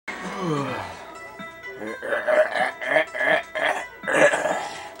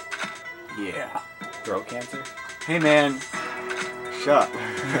Yeah. Throat cancer? Hey man. Shut up.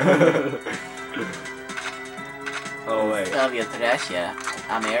 Oh wait. Soviet Russia,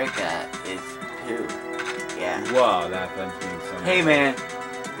 America is who? Yeah. Whoa, that offends me so much. Hey man.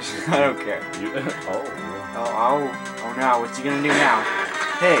 I don't care. Oh no, what's he gonna do now?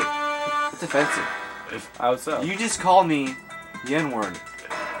 Hey, it's offensive. How so? You just called me the N-word.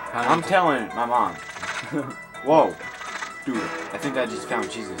 I'm telling my mom. Whoa. Dude, I think I just found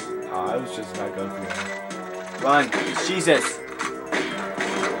Jesus. Oh, I was just not going for that. Run, it's Jesus.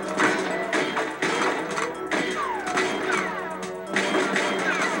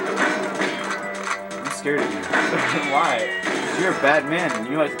 I'm scared of you. Why? You're a bad man and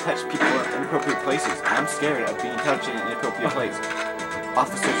you like to touch people in inappropriate places. I'm scared of being touched in an inappropriate place.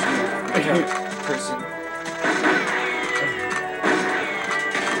 Officer, person.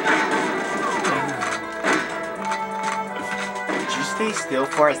 Did you stay still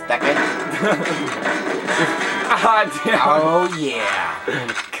for a second? God damn. Oh yeah.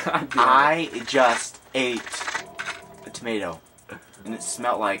 God damn. I just ate a tomato and it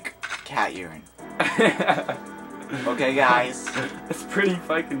smelled like cat urine. Okay, guys. It's pretty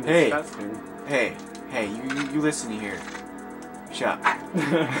fucking Hey. disgusting. Hey, you listen here. Shut up.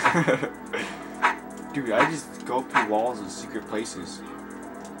 Dude, I just go through walls of secret places.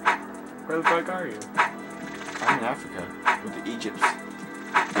 Where the fuck are you? I'm in Africa with the Egypts.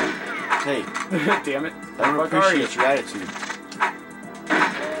 Hey, Damn it. I don't Where the fuck are you? appreciate your attitude.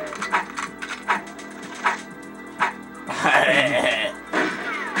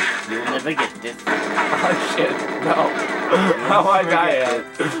 You'll never get this. Oh shit. No. How I die at?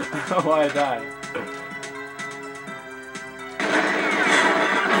 How I die?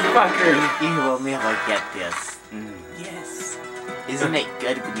 Fuckers. You will never get this. Yes. Isn't it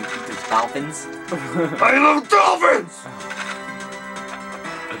good when you eat those dolphins? I love dolphins!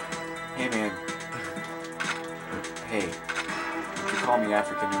 Hey man. Hey. You can call me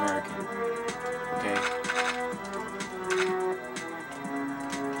African American. Okay?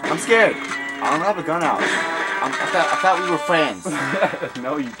 I'm scared. I don't have a gun out. I thought we were friends.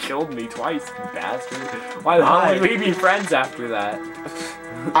 No, you killed me twice, you bastard. Why the hell would we be friends after that?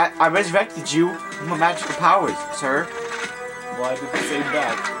 I resurrected you with my magical powers, sir. Well, I did the same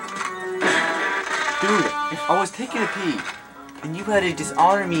back. Dude, I was taking a pee, and you had to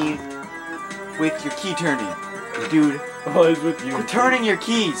dishonor me with your key turning. Dude, What is with you? quit turning your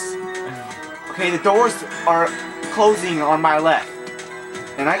keys. Okay, the doors are closing on my left,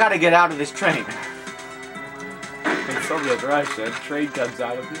 and I gotta get out of this train. In Soviet Russia, train comes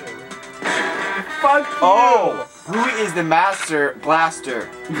out of you. Fuck you! Oh, who is the master blaster?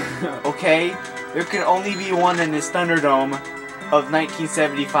 Okay, there can only be one in this Thunderdome of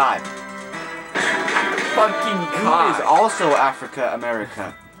 1975. Fucking Who cock. is also Africa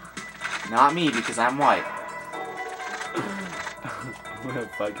America? Not me, because I'm white. I'm gonna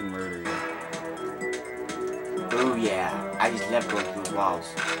fucking murder you. Oh yeah, I just love going through the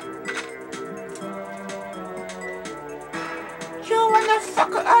walls. You wanna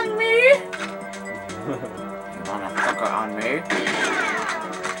fucker on me? You wanna fucker on me?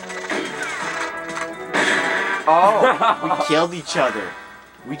 Oh, we killed each other.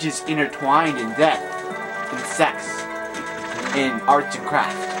 We just intertwined in death, in sex, in arts and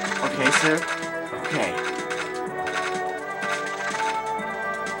crafts. Okay, sir? Okay.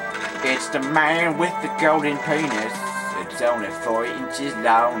 It's the man with the golden penis. It's only 4 inches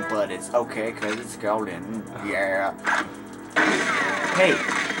long, but it's okay because it's golden. Yeah. Hey,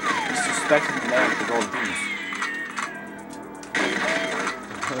 disrespecting the man with the golden penis.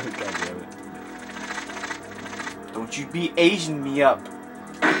 God damn it. Don't you be Asian me up.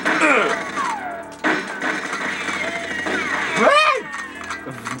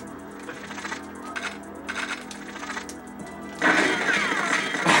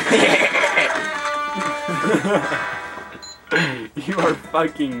 You are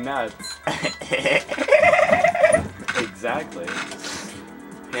fucking nuts. Exactly.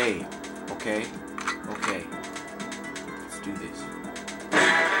 Hey, okay, let's do this.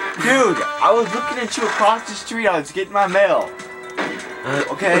 Dude, I was looking at you across the street. I was getting my mail.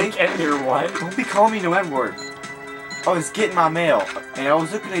 Okay? Get your what? Don't be calling me no N-word. I was getting my mail, and I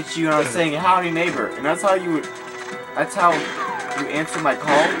was looking at you, and I was saying, "Howdy, neighbor," and that's how you answer my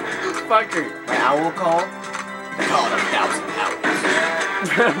call. Fucker. My owl call. I call it 1,000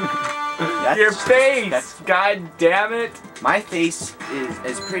 hours. Your face! God damn it! My face is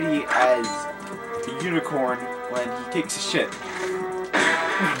as pretty as a unicorn when he takes a shit.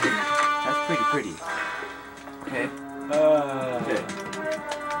 That's pretty. Okay? Okay.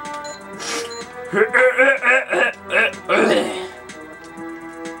 Dude,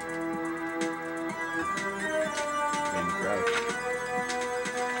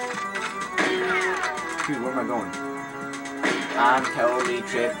 where am I going? I'm totally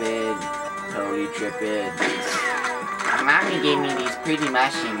tripping. Totally tripping. Mommy gave me these pretty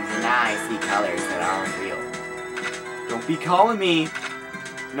mushrooms and now I see colors that aren't real. Don't be calling me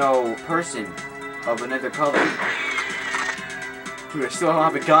no person of another color. Dude, I still don't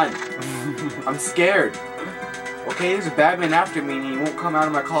have a gun. I'm scared. Okay, there's a bad man after me and he won't come out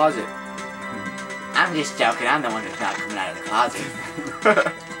of my closet. I'm just joking. I'm the one who's not coming out of the closet.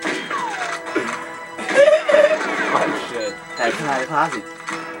 Oh shit. Gotta come out of the closet.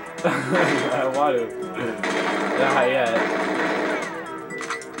 I want to. Not yet.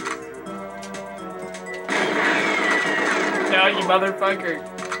 No, you motherfucker.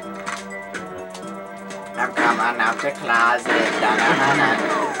 I'm coming out the closet. Na na na na.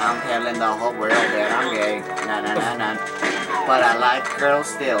 I'm telling the whole world that I'm gay. Na na na na. But I like girls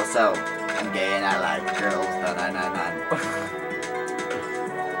still, so I'm gay and I like girls. Na na na na.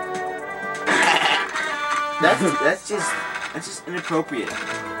 That's just inappropriate.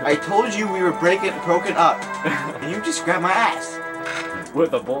 I told you we were broken up, and you just grabbed my ass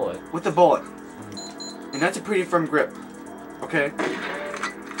With a bullet. with a bullet, and that's a pretty firm grip. Okay,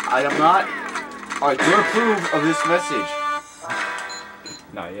 I am not. I don't approve of this message.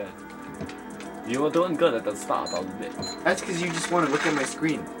 Not yet. You were doing good at the start, I'll admit. That's because you just want to look at my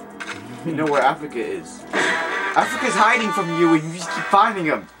screen. You know where Africa is. Africa's hiding from you, and you just keep finding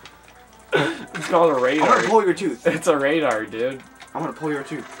him. It's called a I'm radar. gonna pull your tooth. It's a radar, dude. I'm gonna pull your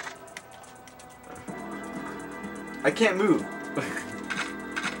tooth. I can't move.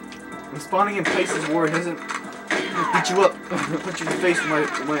 I'm spawning in places where it doesn't beat you up. Punch you in the face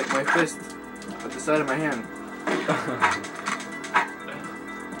with my fist at the side of my hand.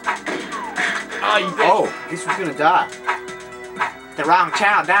 Oh, you bitch. Oh, guess who's gonna die? The wrong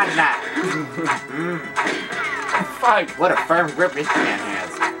child died tonight. Fuck. What a firm grip this man has.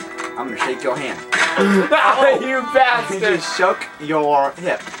 I'm gonna shake your hand. Oh, you You bastard. just shook your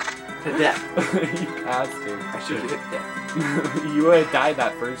hip to death. You bastard. I shook your hip to death. You would have died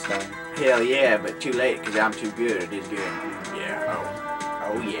that first time. Hell yeah, but too late because I'm too good at this game. Yeah.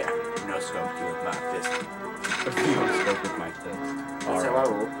 Oh yeah. No scope to with my fist. No scope with my fist. That's how I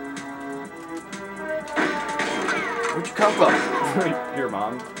roll. Where'd you come from? Your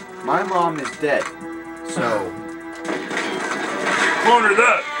mom. My mom is dead. So. Corner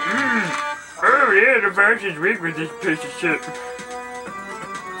that. Oh yeah, the verse is weak with this piece of shit.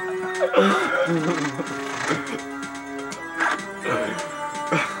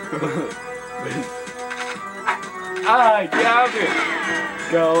 Ah, get out of here!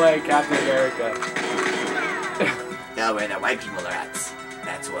 Go away, Captain America. Go where the white people are at.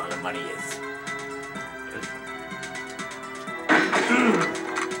 That's where all the money is.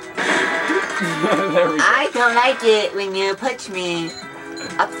 There we go. I don't like it when you push me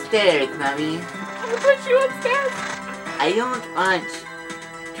upstairs, Mommy. I put you upstairs. I don't want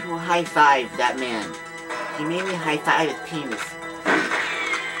to high five that man. He made me high five his penis.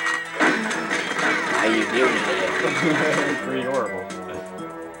 How you doing today? Pretty horrible.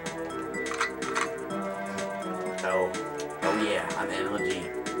 Oh yeah, I'm MLG.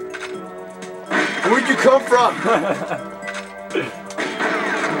 Where'd you come from?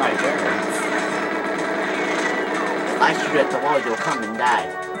 My parents. If I shoot at the wall, you'll come and die.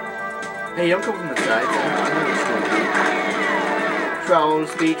 Hey, don't come from the sides. I know what it's gonna be.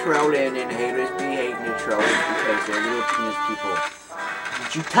 Trolls be trolling and haters be hating the trolls because they're little penis people.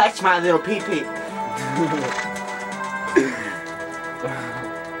 Did you touch my little pee-pee?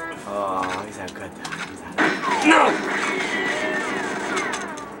 Oh, he's had a good time. No!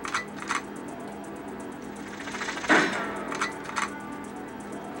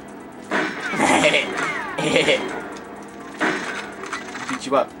 Beat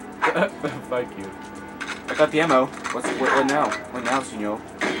you up. Fuck you. I got the ammo. What now? What now, senor?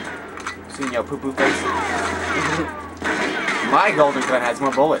 Senor poo-poo face. My golden gun has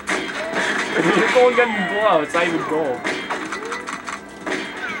more bullets. Your gold gun can blow. It's not even gold.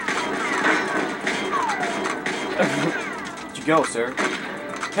 Where'd you go, sir?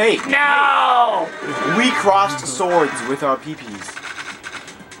 Hey! No! We crossed swords with our peepees.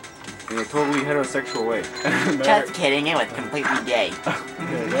 In a totally heterosexual way. Just kidding, it was completely gay.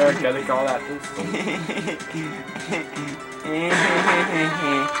 America, they call that pistol.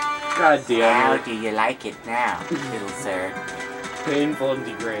 God How damn it. do you like it now, little sir? Painful and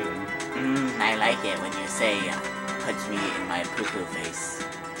degrading. I like it when you say, puts me in my poo-poo face.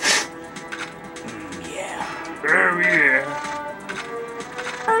 Yeah. Oh yeah.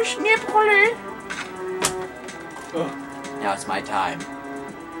 Snipperly. Now it's my time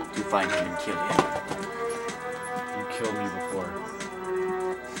to find him and kill him. You killed me before.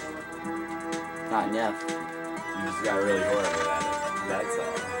 Not enough. You just got really horrible at it. That's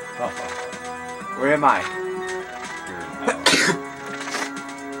all. Where am I?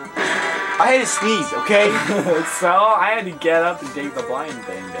 I had to sneeze, okay? So I had to get up and take the blind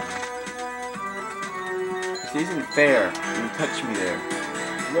thing down. This isn't fair. You touch me there.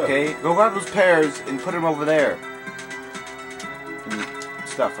 Look. Okay? Go grab those pears and put them over there. And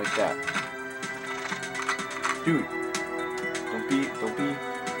stuff like that. Dude. Don't be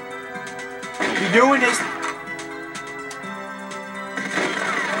doing this!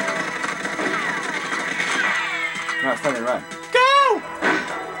 Now it's time to run. Go!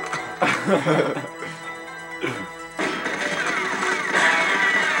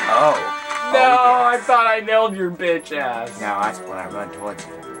 Oh. No, I thought I nailed your bitch ass. Now that's when I run towards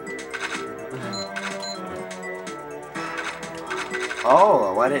you.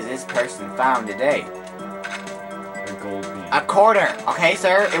 Oh, what has this person found today? A gold bean. A quarter. Okay,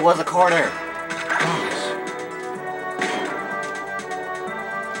 sir? It was a quarter. Gosh.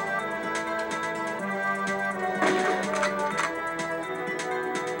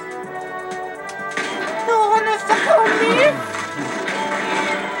 No one is to call me.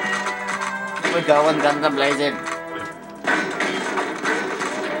 We're going guns a-blazing.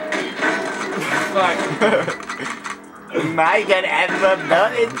 Fuck. My God, ever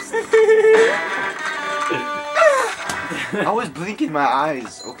nuts. I was blinking my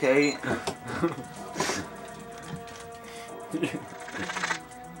eyes, okay?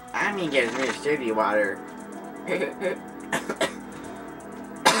 I'm gonna get me shitty water.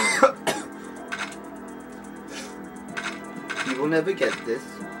 You will never get this.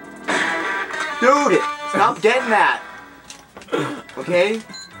 Dude, stop getting that. Okay?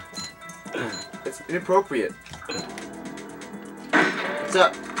 It's inappropriate. What's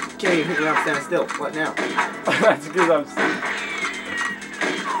up? Okay, you're picking up standing still. What now? That's because I'm.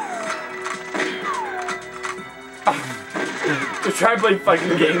 Just try to play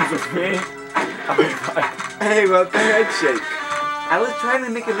fucking games with me. Oh my god. Hey, what the handshake? I was trying to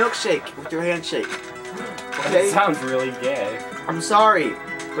make a milkshake with your handshake. That Okay? sounds really gay. I'm sorry,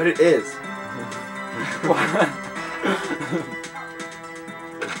 but it is.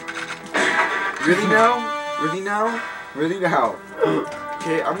 Really now? Really now? Really now?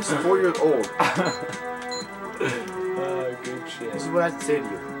 Okay, I'm just 4 years old. Oh, good shit. This is what I have to say to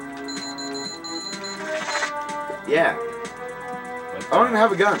you. Yeah. I don't even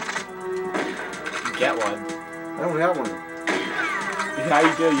have a gun. Get one. I don't have one. Yeah,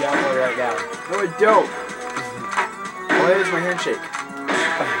 you do. You have one right now. No, I don't. Why is my handshake?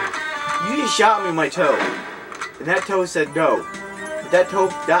 You just shot me in my toe. And that toe said no. But that toe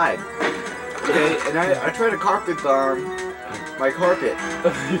died. Okay, and I tried to carpet bomb my carpet,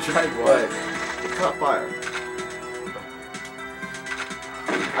 You tried but what? it caught fire.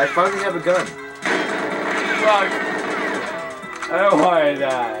 I finally have a gun. Fuck. I don't want to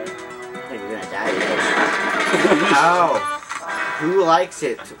die. You're gonna die today. Ow! Who likes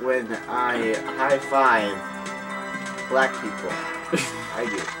it when I high five black people? I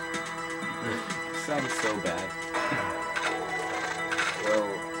do. Sounds so bad. Well,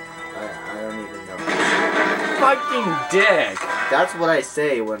 I don't even know. Fucking dick. That's what I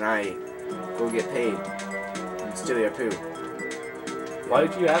say when I go get paid and steal your poo. Why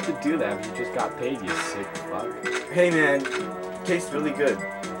did you have to do that if you just got paid, you sick fuck? Hey man, tastes really good.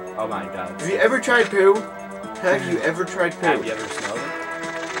 Oh my god. Have you ever tried poo? Have you ever tried poo? Have you ever smelled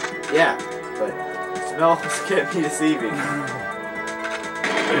it? Yeah, but smells can be deceiving.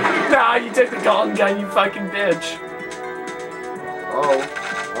 Nah, you took the golden gun, you fucking bitch. Oh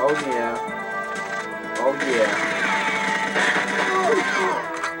yeah. Oh yeah.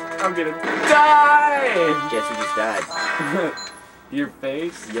 I'm gonna die! Guess who just died? Your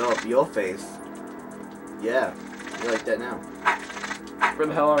face? Your face. Yeah, you like that now. Where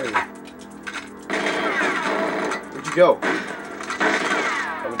the hell are you? Where'd you go?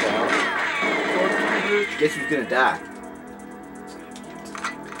 What the hell? Guess who's gonna die?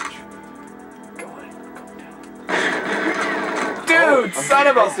 Go ahead, go down. Dude, son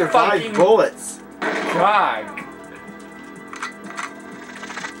of a I survived fucking bullets. cock.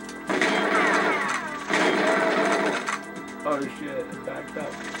 Oh shit, it backed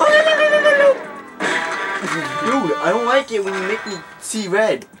up. Dude, I don't like it when you make me see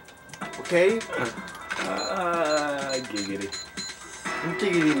red. Okay? Giggity. I'm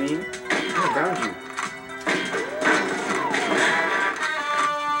giggity mean. I'm around you.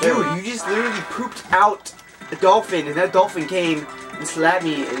 Dude, you just literally pooped out a dolphin, and that dolphin came and slapped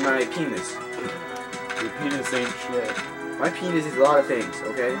me in my penis. Your penis ain't shit. My penis is a lot of things,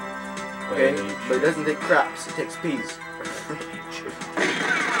 okay? But Okay? it ain't But it shit. doesn't take craps, it takes peas.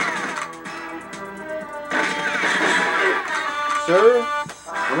 Sir,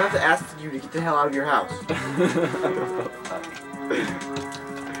 I'm gonna have to ask you to get the hell out of your house.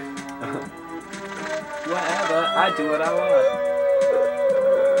 Whatever, I do what I want.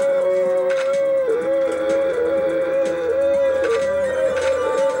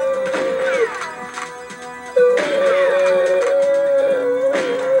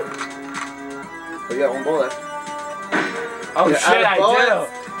 We got one bullet. Oh You're shit, out of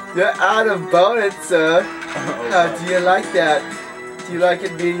I You're out of bullets, sir. do! How do you like that? Do you like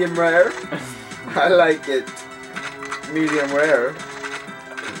it medium rare? I like it medium rare.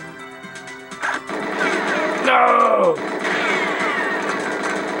 No!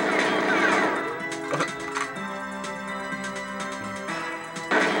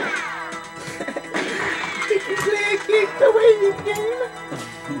 Click the waiting game.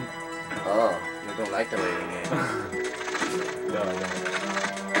 Oh, you don't like the waiting game. No, no.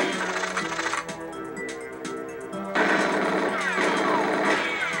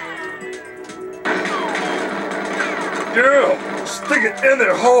 Yeah, stick it in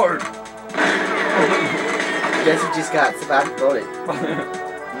there hard. Guess you just got slapped bullet.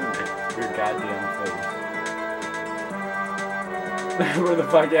 Your goddamn face. Where the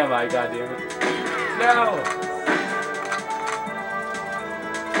fuck am I, goddamn it? No!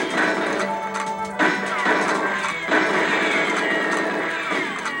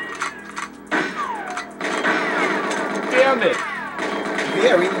 Damn it!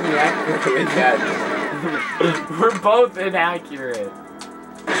 Yeah, we need accurate with that. We're both inaccurate.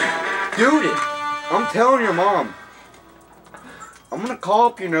 Dude, I'm telling your mom. I'm gonna call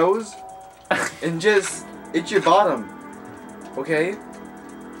up your nose and just itch your bottom. Okay?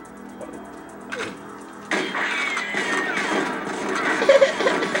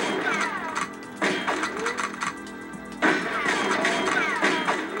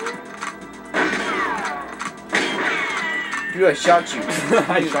 Dude, I shot you.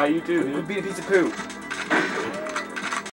 I shot you too, It dude. would be a piece of poo.